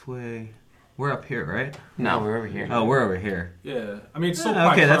 That's way. We're up here, right? No, we're over here. Oh, we're over here. Yeah. I mean, it's still Yeah,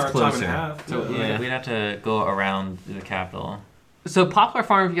 probably okay, that's a time and closer. a half. So Yeah. we'd have to go around the capital. So Poplar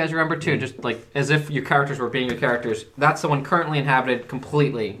Farm, if you guys remember too, just like as if your characters were being your characters, that's the one currently inhabited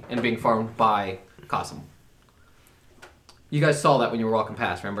completely and being farmed by Cosm. You guys saw that when you were walking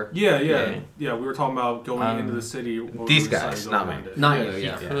past, remember? Yeah. Yeah. We were talking about going into the city. when These we decided guys, to go not me. around it. Not Yeah. you, He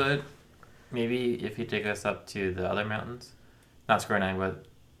yeah. could, maybe if he take us up to the other mountains, not Skornag, but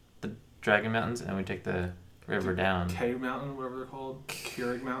the Dragon Mountains, and we take the river down. K Mountain, whatever they're called.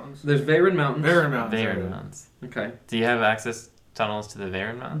 Keurig Mountains. There's Veyron Mountains. Veyron Mountains. Veyron yeah. Mountains. Okay. Do you have access tunnels to the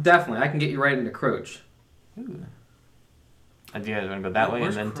Veyron Mountains? Definitely. I can get you right into Croach. Ooh. And do you guys want to go that way and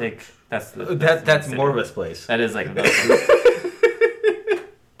Where's then Croach? take? That's the. That's the Morva's place. That is like. The,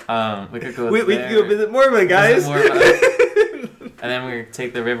 we could go. We there, can go visit Morva, guys. visit Morva, and then we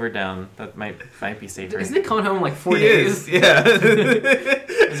take the river down. That might be safer. Isn't it coming home in like 4 He days? is, yeah. Is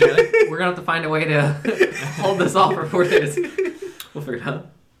it really? We're gonna have to find a way to hold this off for 4 days. We'll figure it out.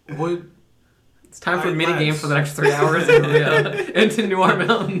 What? It's time for a Alright, mini game lads. for the next 3 hours into Noir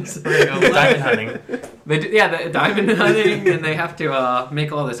Mountains. We're gonna go diamond hunting. They do, the diamond hunting, and they have to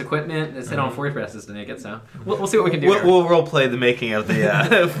make all this equipment. They sit on forge presses to make it. So we'll see what we can do. here. We'll role play the making of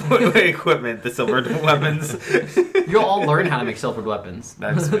the equipment, the silver weapons. You'll all learn how to make silvered weapons.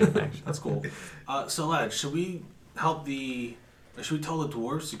 That's sweet, actually. That's cool. So, lad, should we tell the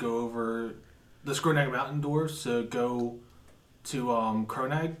dwarves to go over the Skronag Mountain dwarves to go to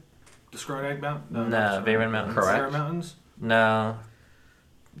Kronag, the Skronag Mountain? No, Veyron Mountains. Correct. Veyron Mountains. No,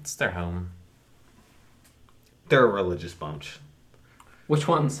 it's their home. They're a religious bunch. Which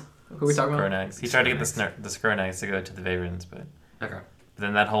ones? Who are we talking about? Skronags. He tried to get the Skronags to go to the Veyrons, but Okay.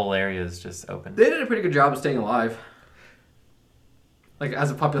 then that whole area is just open. They did a pretty good job of staying alive. Like, as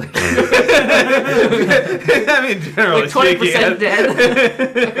a population. I mean, generally Like 20% speaking, dead.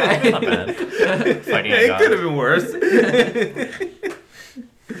 Okay. Not bad. Fighting a it god. could have been worse.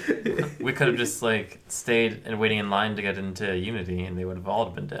 We could have just like stayed and waiting in line to get into Unity, and they would have all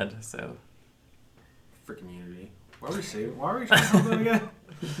been dead. So Freaking Unity. Why are we trying to help them again?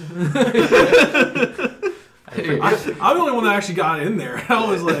 I'm the only one that actually got in there. I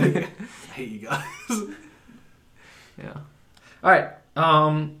was like, I hate you guys. Yeah. All right.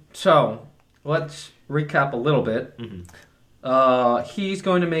 So let's recap a little bit. Mhm. He's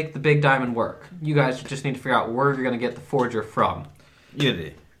going to make the big diamond work. You guys just need to figure out where you're going to get the forger from.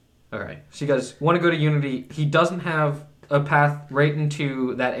 Unity. All right. So you guys want to go to Unity. He doesn't have a path right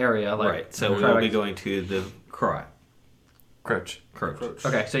into that area. Like, Right, so we try will to- be going to the Croat. Croach. Croat.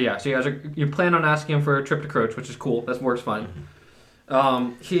 Okay. So yeah. So you guys you plan on asking him for a trip to Croach, which is cool. That works fine.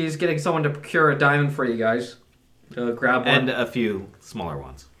 He's getting someone to procure a diamond for you guys. Grab one. And a few smaller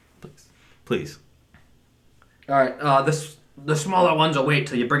ones. Please. All right. The smaller ones will wait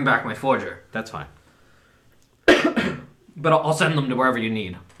till you bring back my forger. That's fine. But I'll send them to wherever you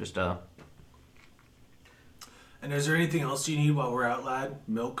need. Just And is there anything else you need while we're out, lad?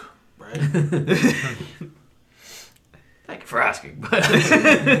 Milk, bread? Thank you for asking. But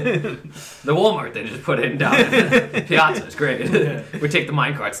the Walmart they just put in down in Piazza is great. Yeah. We take the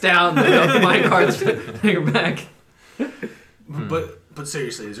minecarts down, the minecarts take them back. But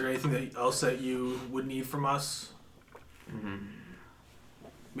seriously, is there anything else that you would need from us?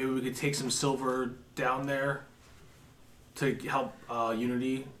 Maybe we could take some silver down there to help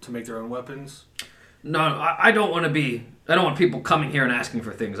Unity to make their own weapons. No, I don't want to be. I don't want people coming here and asking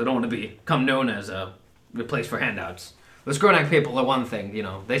for things. I don't want to become known as a place for handouts. The Skronag people are one thing, you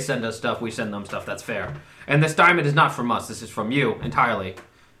know. They send us stuff, we send them stuff. That's fair. And this diamond is not from us. This is from you entirely.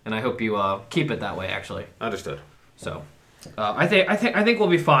 And I hope you keep it that way. Actually, Understood. so I think we'll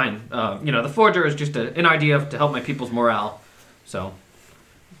be fine. The forger is just an idea to help my people's morale. So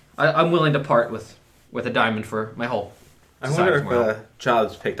I'm willing to part with a diamond for my whole. I wonder society's morale. if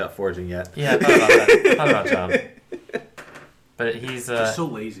Jobs picked up forging yet. Yeah, I thought about that. Thought about Job. But he's Just so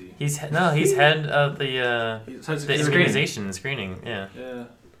lazy. he's head of the He says the it's organization and screening. Yeah. Yeah.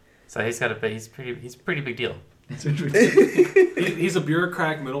 So he's got he's a pretty big deal. He's a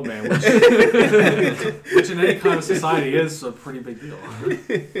bureaucratic middleman, which in any kind of society is a pretty big deal.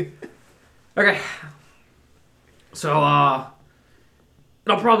 Okay. So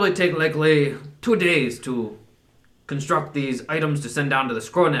it'll probably take likely 2 days to construct these items to send down to the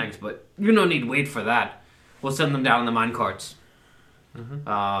Skronags, but you no need wait for that. We'll send them down in the minecarts.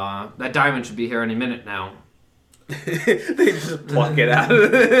 That diamond should be here any minute now. They just pluck it out.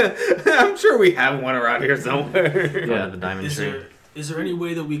 I'm sure we have one around here somewhere. Yeah, the diamond tree. Is there any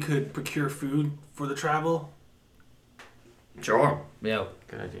way that we could procure food for the travel? Sure. Yeah,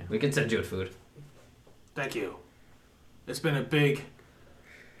 Good idea. we can send you food. Thank you. It's been a big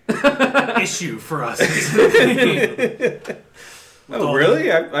issue for us. Oh,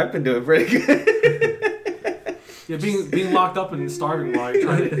 really? I've been doing pretty good. Yeah, being locked up and starving while you're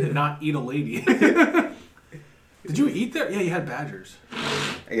trying to not eat a lady. Did you eat there? Yeah, you had badgers.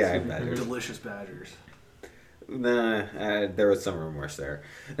 Yeah, I have badgers. Delicious badgers. Nah, there was some remorse there.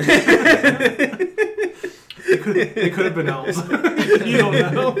 It could have been elves. You don't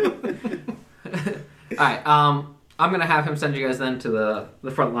know. Alright, I'm gonna have him send you guys then to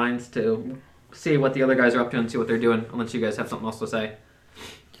the front lines to see what the other guys are up to and see what they're doing, unless you guys have something else to say.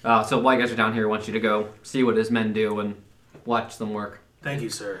 So while you guys are down here, I want you to go see what his men do and watch them work. Thank you,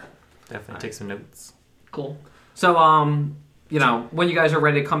 sir. Definitely take some notes. Cool. So, you know, when you guys are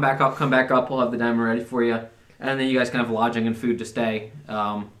ready to come back up, we'll have the diamond ready for you. And then you guys can have lodging and food to stay.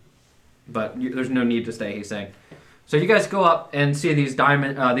 But there's no need to stay, he's saying. So you guys go up and see these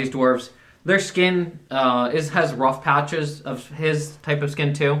these dwarves. Their skin has rough patches of his type of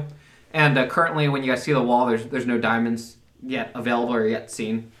skin too. And currently, when you guys see the wall, there's no diamonds yet available or yet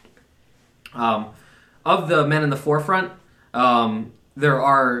seen. Of the men in the forefront, there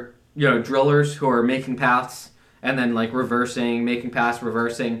are drillers who are making paths and then like reversing, making paths,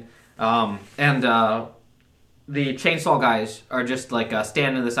 reversing, and the chainsaw guys are just like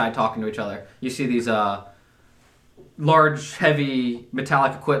standing to the side talking to each other. You see these large, heavy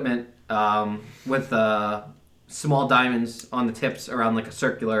metallic equipment with small diamonds on the tips around like a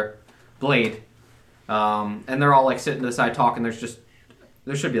circular blade, and they're all like sitting to the side talking.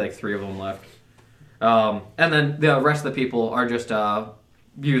 There should be like 3 of them left, and then the rest of the people are just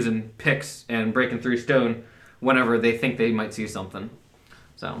using picks and breaking through stone whenever they think they might see something.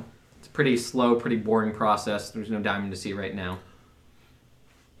 So it's a pretty slow, pretty boring process. There's no diamond to see right now.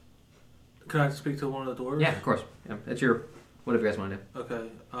 Can I speak to one of the dwarves? Yeah, of course. Yeah, it's your whatever you guys want to do. Okay.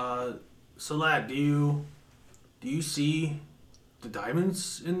 So lad, do you see the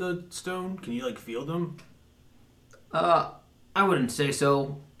diamonds in the stone? Can you like feel them? I wouldn't say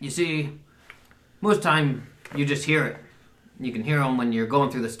so. You see, most time you just hear it. You can hear them when you're going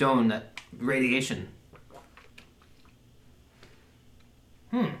through the stone, that radiation.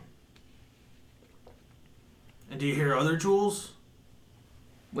 And do you hear other jewels?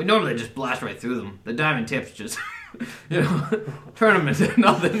 We normally just blast right through them. The diamond tips just, turn them into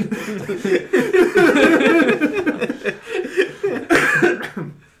nothing.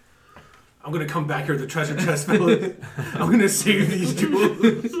 I'm gonna come back here with the treasure chest, fellas. I'm gonna save these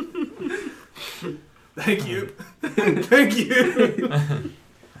jewels. Thank you. Thank you.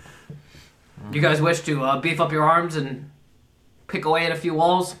 You guys wish to beef up your arms and pick away at a few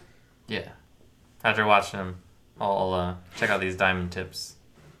walls? Yeah. After watching them, I'll check out these diamond tips.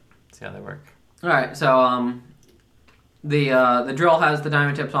 See how they work. All right, so the drill has the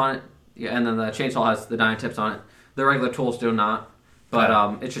diamond tips on it, and then the chainsaw has the diamond tips on it. The regular tools do not,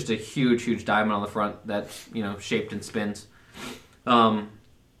 but it's just a huge, huge diamond on the front that's shaped and spins. And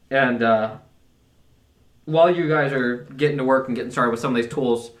while you guys are getting to work and getting started with some of these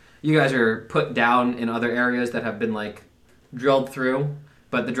tools, you guys are put down in other areas that have been like drilled through,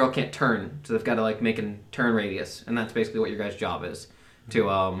 but the drill can't turn, so they've got to like make a turn radius, and that's basically what your guys' job is, to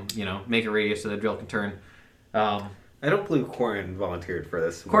make a radius so the drill can turn. I don't believe Corin volunteered for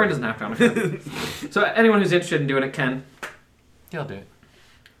this. Corin doesn't have to on a So anyone who's interested in doing it can. He'll do it.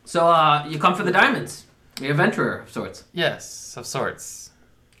 So you come for the diamonds. You're a adventurer of sorts. Yes, of sorts.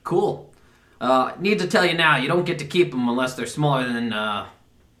 Cool. Need to tell you now, you don't get to keep them unless they're smaller than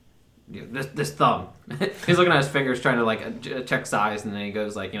this thumb. He's looking at his fingers trying to like check size, and then he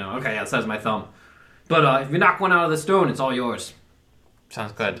goes like, okay, yeah, the size of my thumb. But if you knock one out of the stone, it's all yours.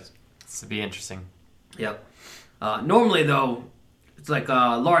 Sounds good. This would be interesting. Yep. Normally, though, it's like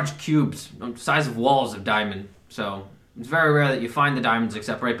large cubes, size of walls of diamond. So it's very rare that you find the diamonds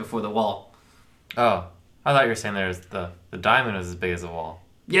except right before the wall. Oh, I thought you were saying there's the diamond was as big as a wall.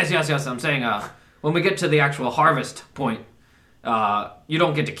 Yes. I'm saying when we get to the actual harvest point, you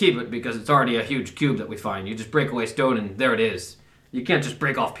don't get to keep it because it's already a huge cube that we find. You just break away stone and there it is. You can't just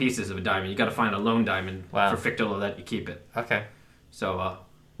break off pieces of a diamond. You got to find a lone diamond for Fichtol to let you keep it. Okay. So a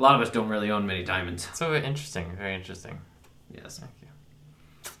lot of us don't really own many diamonds. So interesting. Very interesting. Yes. Thank you.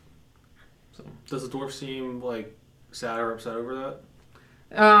 So Does the dwarf seem like sad or upset over that?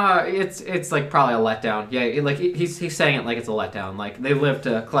 it's like probably a letdown. Yeah, like he's saying it like it's a letdown. Like they live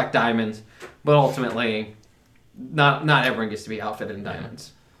to collect diamonds, but ultimately, not everyone gets to be outfitted in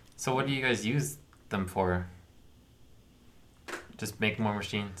diamonds. So what do you guys use them for? Just make more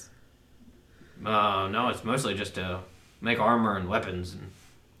machines? No, it's mostly just to make armor and weapons and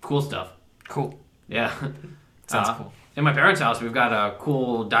cool stuff. Cool. Yeah. Sounds cool. In my parents' house, we've got a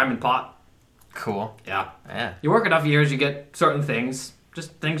cool diamond pot. Cool. Yeah. Yeah. You work enough years, you get certain things.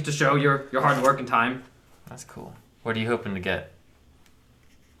 Just things to show your hard work and time. That's cool. What are you hoping to get?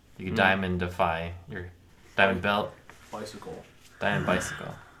 You can diamondify your diamond belt, Bicycle. diamond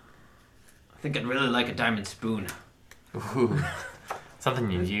bicycle. I think I'd really like a diamond spoon. Ooh.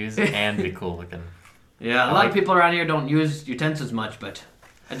 Something you use and be cool looking. Yeah, a lot of people around here don't use utensils much, but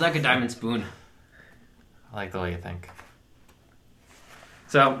I'd like a diamond spoon. I like the way you think.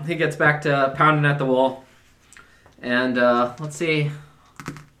 So he gets back to pounding at the wall. And let's see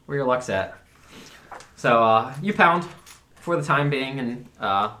where your luck's at. So you pound for the time being, and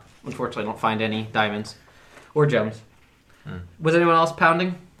unfortunately don't find any diamonds or gems. Was anyone else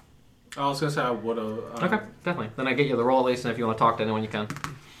pounding? I was gonna say I would have. Okay, definitely. Then I get you the roll at least, and if you want to talk to anyone, you can.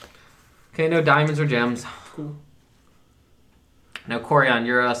 Okay, no diamonds or gems. Cool. Now, Corian,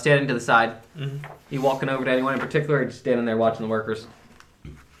 you're standing to the side. Mhm. You walking over to anyone in particular, or just standing there watching the workers?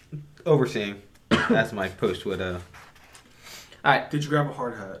 Overseeing. That's my post with All right. Did you grab a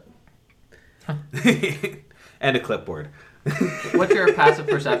hard hat? and a clipboard. What's your passive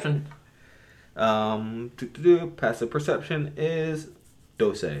perception? Passive perception is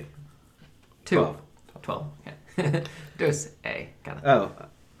dose. 2. 12. Okay. Dose A. Got it. Oh,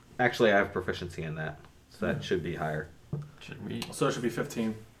 actually, I have proficiency in that, so that should be higher. Should we? So it should be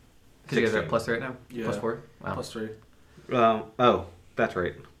 15 Because you guys are 16. at +3 right now? Yeah. +4? Wow. plus 3. Oh, that's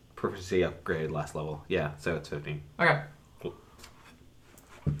right. Proficiency upgraded last level. Yeah, so it's 15. Okay. Cool.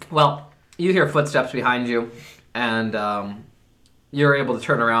 Well, you hear footsteps behind you, and you're able to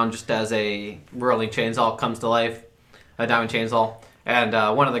turn around just as a whirling chainsaw comes to life, a diamond chainsaw, and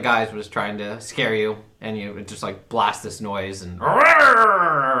one of the guys was trying to scare you, and you would just like blast this noise and.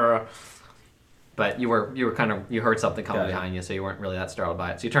 But you were kind of you heard something coming Got it. behind you, so you weren't really that startled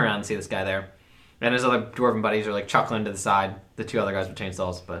by it. So you turn around and see this guy there, and his other dwarven buddies are like chuckling to the side. The two other guys with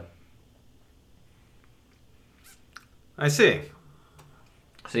chainsaws, but I see.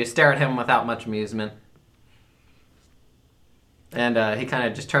 so you stare at him without much amusement, and he kind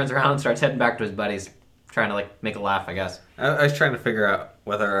of just turns around and starts heading back to his buddies, trying to like make a laugh, I guess. I was trying to figure out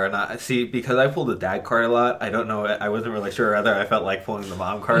whether or not... See, because I pulled the dad card a lot, I don't know... I wasn't really sure whether I felt like pulling the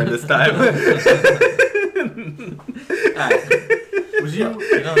mom card this time. Was you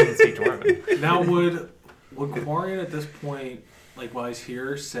You don't even speak Dwarven. now? Would Quarian at this point, like while he's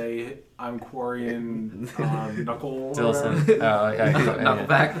here, say I'm Quarian Knuckle? Dilson. Oh, okay.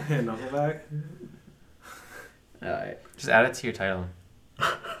 Knuckleback. Knuckleback. All right. Just add it to your title.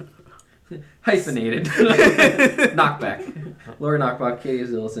 Hyphenated. Knockback. Laura Knockback, Katie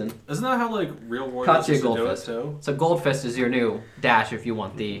Zillison. Isn't that how like real warriors Katya used to do it Goldfist. too? So Goldfist is your new dash if you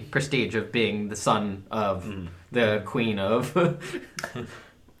want the prestige of being the son of the queen of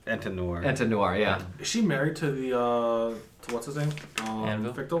Entenor. Entenor, yeah. Is she married to the to what's his name?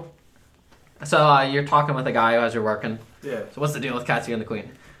 Anvil? Victor? So you're talking with a guy as you're working. Yeah. So what's the deal with Katya and the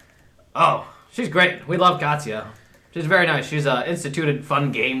queen? Oh, she's great. We love Katya. She's very nice. She's instituted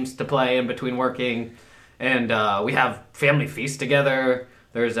fun games to play in between working, and we have family feasts together.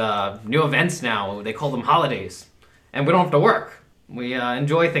 There's new events now. They call them holidays, and we don't have to work. We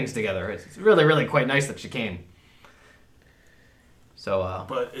enjoy things together. It's really, really quite nice that she came. So,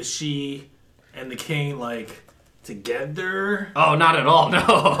 But is she and the king like together? oh, not at all.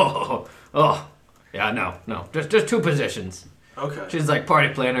 No. Oh, yeah, no. Just two positions. Okay. She's like party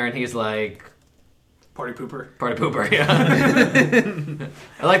planner, and he's like Party pooper. party pooper. Yeah.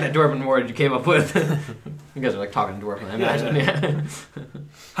 I like that dwarven word you came up with. You guys are like talking dwarven, I imagine. Yeah.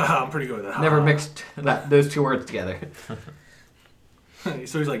 I'm pretty good with that. Never mixed those two words together. So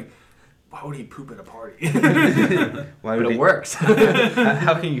he's like, why would he poop at a party? Why But would it works. All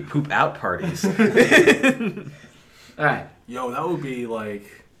How can you poop out parties? right. Yo, that would be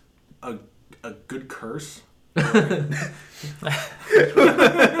like a good curse.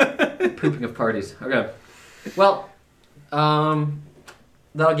 Pooping of parties. Okay. Well,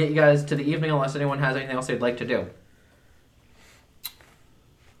 that'll get you guys to the evening unless anyone has anything else they'd like to do.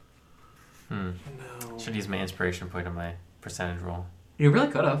 No. Should use my inspiration point on my percentage roll. You really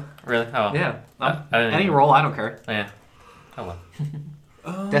could have. Really? Oh. Yeah. I didn't Any even- roll, I don't care. Yeah. Oh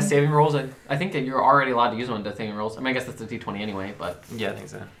well. Death saving rolls, I think that you're already allowed to use one of death saving rolls. I mean, I guess that's a d20 anyway, but... Yeah, I think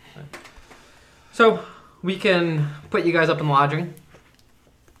so. So, we can put you guys up in lodging,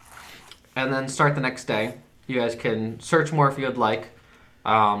 and then start the next day. You guys can search more if you'd like.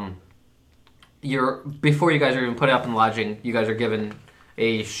 Before you guys are even put up in lodging, you guys are given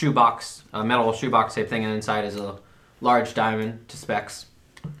a shoebox, a metal shoebox type thing, and inside is a large diamond to specs.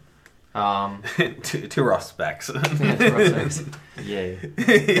 to raw specs. Yeah, it's rough specs. Yay.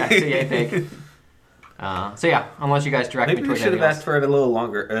 Yeah, so yay, big. So yeah, unless you guys direct Maybe me we towards should have anything else. asked for it a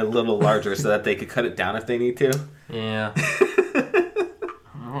little larger, so that they could cut it down if they need to. Yeah. I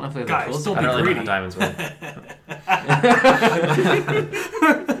don't know if we have the Guys, tools. don't I be don't really know greedy. how diamonds work.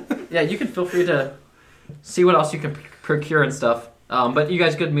 Yeah, you can feel free to see what else you can procure and stuff. But you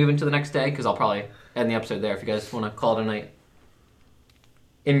guys could move into the next day because I'll probably end the episode there if you guys want to call it a night.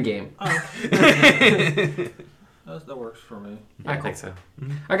 in game. That works for me. Yeah, I think so.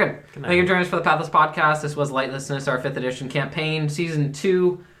 Okay, good. Good Thank you night. for joining us for the Pathless Podcast. This was Lightlessness, our 5th edition campaign, Season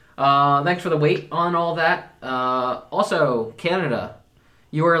 2. Thanks for the wait on all that. Also, Canada,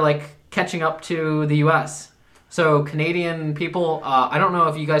 you are like catching up to the U.S. So Canadian people, I don't know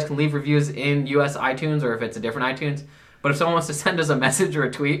if you guys can leave reviews in U.S. iTunes or if it's a different iTunes, but if someone wants to send us a message or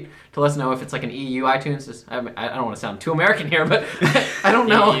a tweet to let us know if it's like an EU iTunes, I don't want to sound too American here, but I don't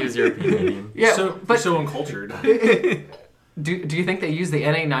know. Use European Union. Yeah, so, but so uncultured. do you think they use the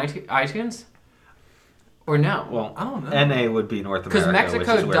NA iTunes? Or no? Well, I don't know. NA would be North America. Because Mexico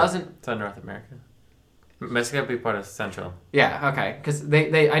which is where- doesn't. It's on North America. Mexico would be part of Central. Yeah, okay. Because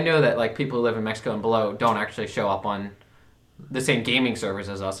they I know that like people who live in Mexico and below don't actually show up on the same gaming servers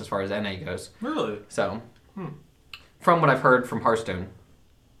as us as far as NA goes. Really? So, from what I've heard from Hearthstone,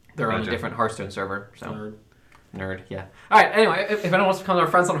 they're on a Gotcha. different Hearthstone server. So Nerd. nerd, yeah. All right. Anyway, if anyone wants to become our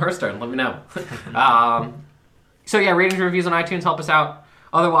friends on Hearthstone, let me know. So yeah, ratings and reviews on iTunes help us out.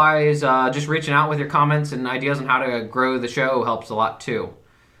 Otherwise, just reaching out with your comments and ideas on how to grow the show helps a lot too.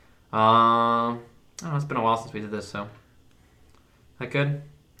 I don't know, it's been a while since we did this, so that good?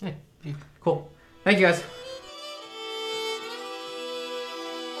 Yeah. Cool. Thank you guys.